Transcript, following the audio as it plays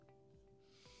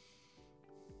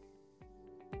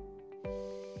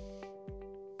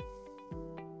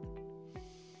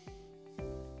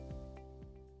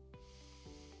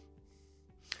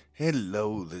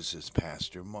Hello, this is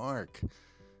Pastor Mark.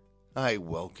 I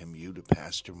welcome you to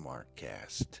Pastor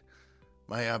Markcast,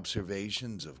 my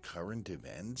observations of current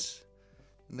events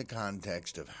in the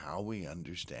context of how we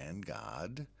understand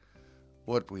God,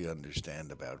 what we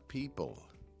understand about people,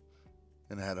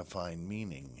 and how to find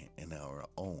meaning in our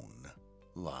own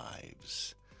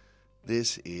lives.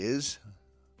 This is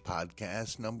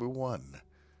podcast number 1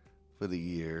 for the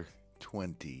year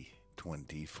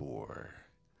 2024.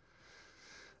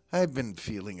 I've been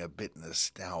feeling a bit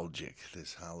nostalgic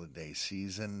this holiday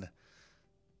season.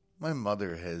 My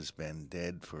mother has been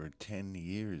dead for 10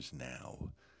 years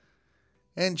now,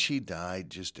 and she died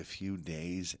just a few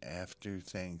days after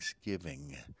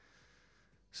Thanksgiving.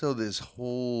 So this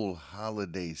whole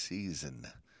holiday season,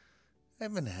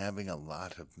 I've been having a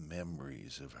lot of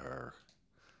memories of her,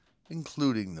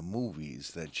 including the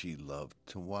movies that she loved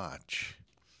to watch.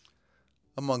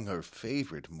 Among her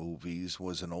favorite movies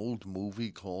was an old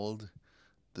movie called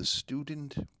The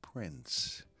Student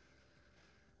Prince.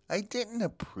 I didn't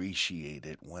appreciate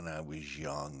it when I was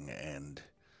young and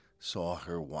saw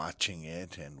her watching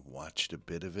it and watched a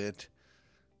bit of it,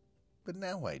 but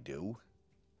now I do.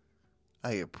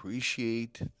 I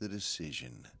appreciate the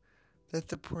decision that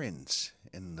the prince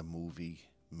in the movie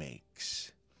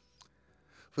makes.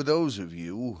 For those of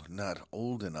you not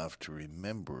old enough to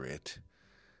remember it,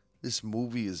 this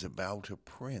movie is about a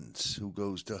prince who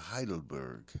goes to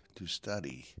Heidelberg to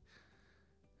study.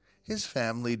 His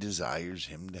family desires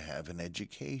him to have an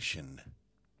education.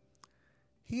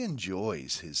 He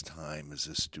enjoys his time as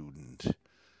a student.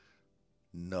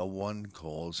 No one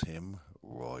calls him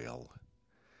royal.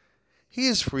 He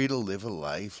is free to live a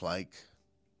life like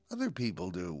other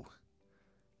people do.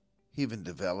 He even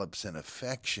develops an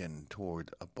affection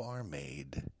toward a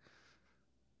barmaid.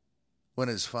 When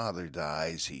his father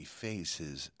dies, he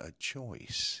faces a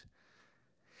choice.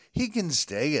 He can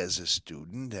stay as a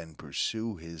student and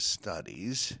pursue his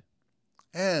studies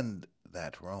and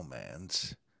that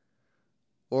romance,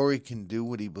 or he can do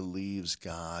what he believes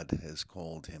God has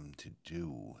called him to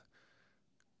do,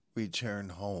 return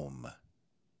home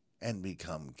and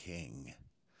become king.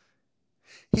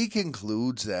 He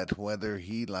concludes that whether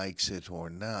he likes it or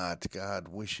not, God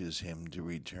wishes him to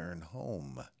return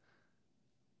home.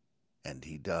 And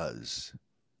he does.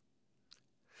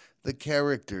 The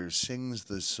character sings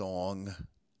the song,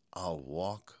 I'll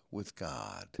Walk with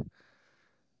God,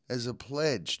 as a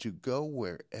pledge to go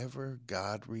wherever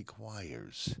God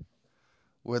requires,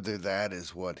 whether that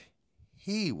is what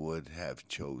he would have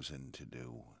chosen to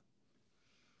do.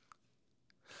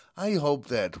 I hope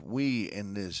that we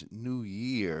in this new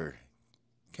year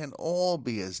can all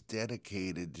be as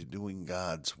dedicated to doing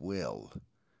God's will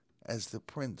as the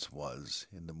prince was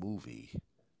in the movie.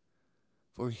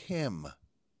 For him,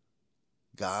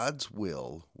 God's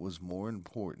will was more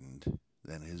important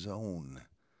than his own.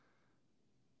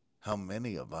 How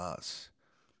many of us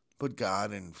put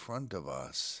God in front of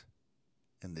us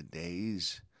in the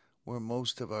days where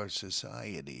most of our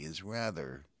society is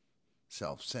rather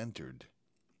self-centered?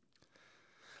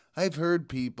 I've heard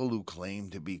people who claim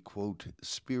to be, quote,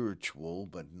 spiritual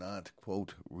but not,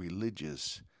 quote,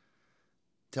 religious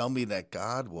tell me that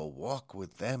God will walk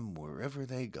with them wherever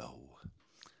they go.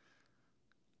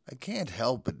 I can't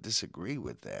help but disagree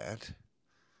with that.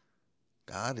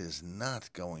 God is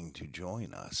not going to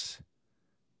join us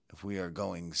if we are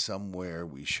going somewhere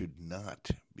we should not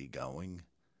be going.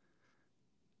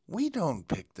 We don't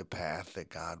pick the path that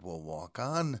God will walk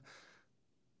on.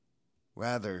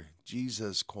 Rather,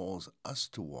 Jesus calls us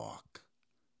to walk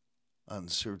on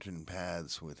certain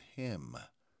paths with him.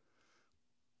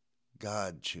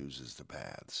 God chooses the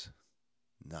paths,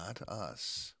 not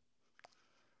us.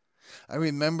 I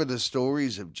remember the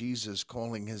stories of Jesus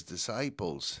calling his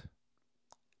disciples.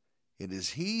 It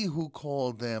is he who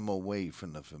called them away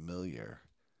from the familiar.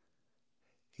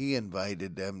 He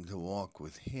invited them to walk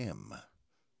with him.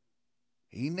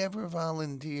 He never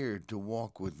volunteered to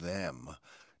walk with them,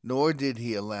 nor did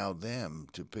he allow them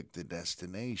to pick the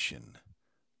destination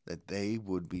that they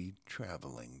would be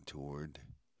traveling toward.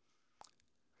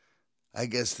 I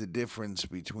guess the difference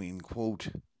between, quote,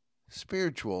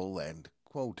 spiritual and,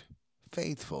 quote,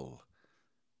 faithful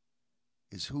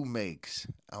is who makes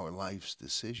our life's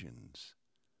decisions,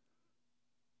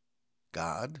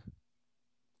 God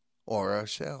or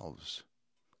ourselves.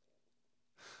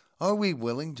 Are we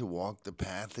willing to walk the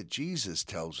path that Jesus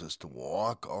tells us to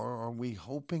walk, or are we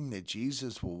hoping that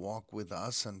Jesus will walk with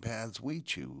us on paths we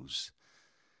choose,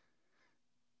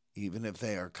 even if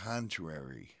they are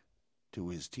contrary to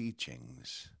his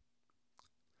teachings?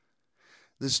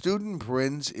 The Student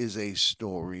Prince is a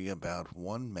story about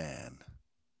one man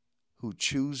who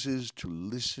chooses to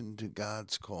listen to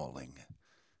God's calling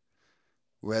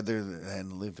rather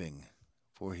than living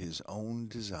for his own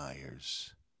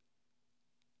desires.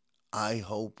 I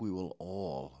hope we will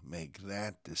all make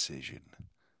that decision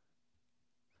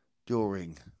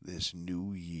during this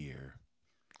new year.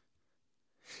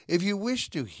 If you wish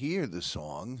to hear the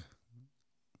song,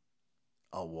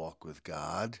 I'll Walk with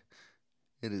God,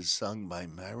 it is sung by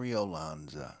Mario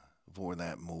Lanza for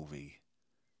that movie.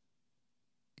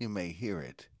 You may hear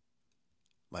it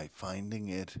by finding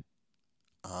it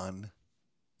on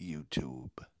YouTube.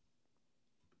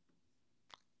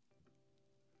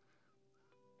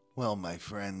 Well, my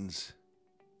friends,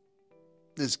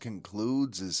 this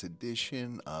concludes this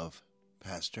edition of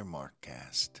Pastor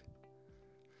Markcast.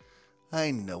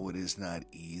 I know it is not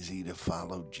easy to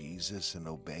follow Jesus and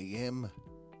obey him,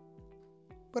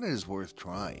 but it is worth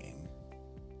trying.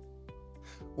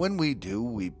 When we do,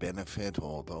 we benefit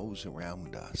all those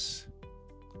around us.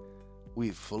 We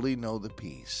fully know the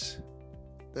peace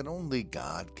that only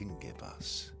God can give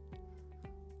us.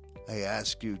 I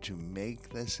ask you to make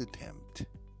this attempt,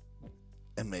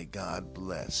 and may God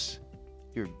bless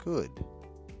your good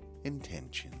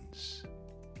intentions.